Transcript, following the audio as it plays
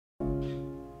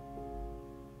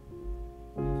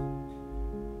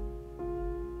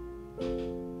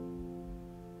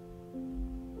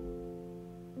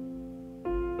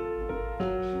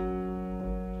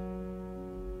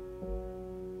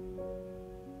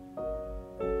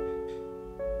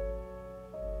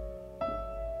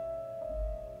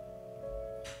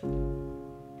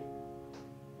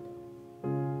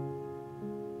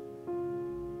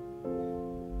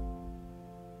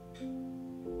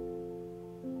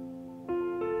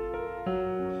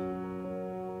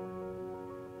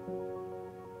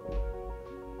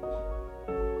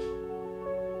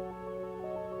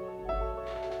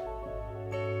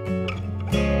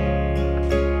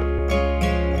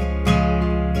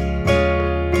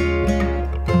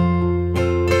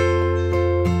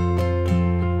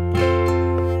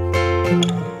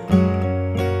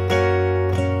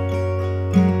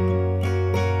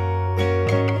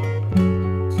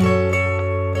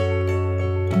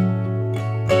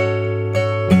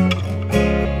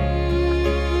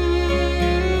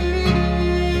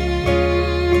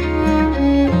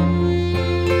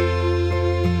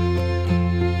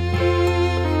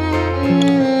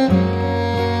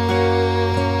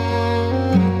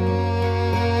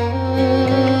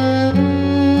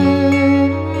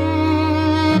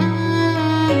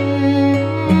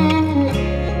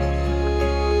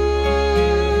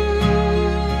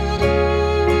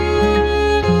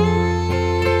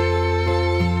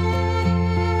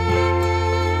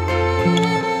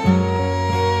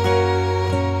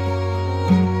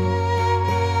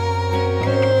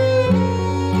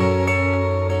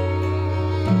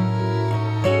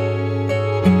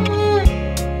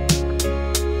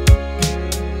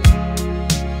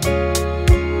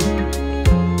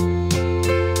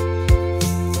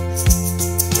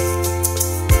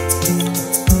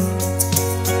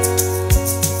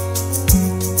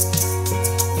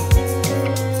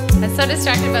I'm so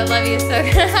distracted, but love you so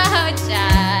good. Oh,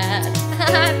 Chad.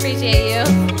 I appreciate you.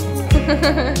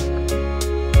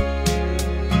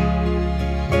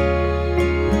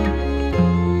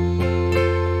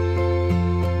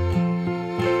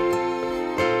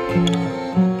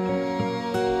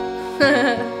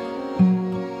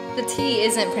 The T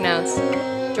isn't pronounced.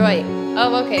 Joy.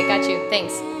 Oh, okay, got you.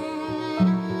 Thanks.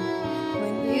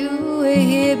 When you were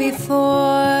here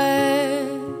before,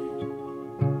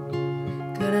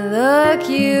 couldn't look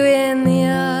you in the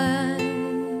eyes.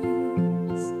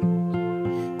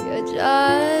 You're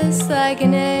just like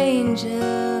an angel.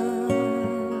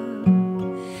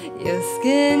 Your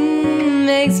skin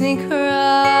makes me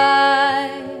cry,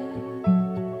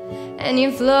 and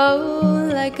you flow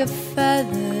like a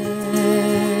feather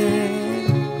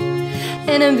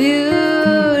in a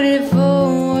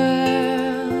beautiful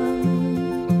world.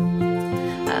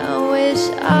 I wish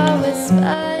I was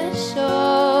special.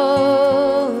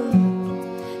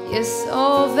 You're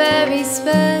so very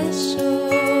special,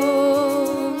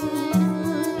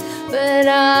 but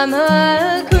I'm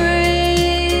a creep.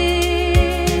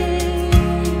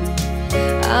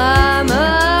 I'm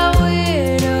a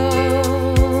weirdo.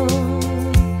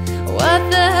 What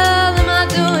the hell am I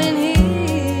doing here?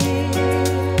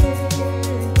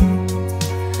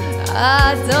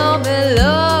 I don't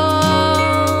belong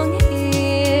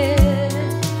here.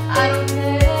 I don't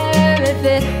care if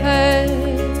it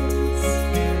hurts.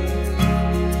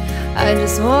 I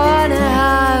just wanna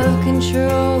have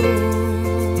control.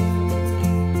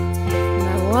 And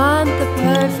I want the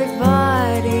perfect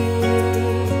body.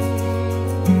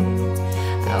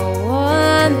 I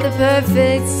want the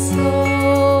perfect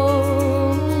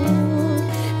soul.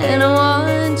 And I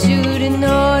want you to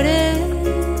notice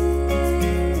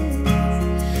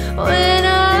when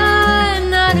I'm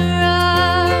not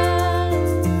around.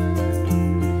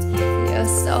 You're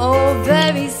so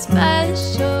very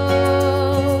special.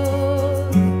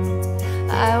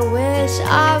 I wish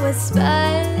I was special.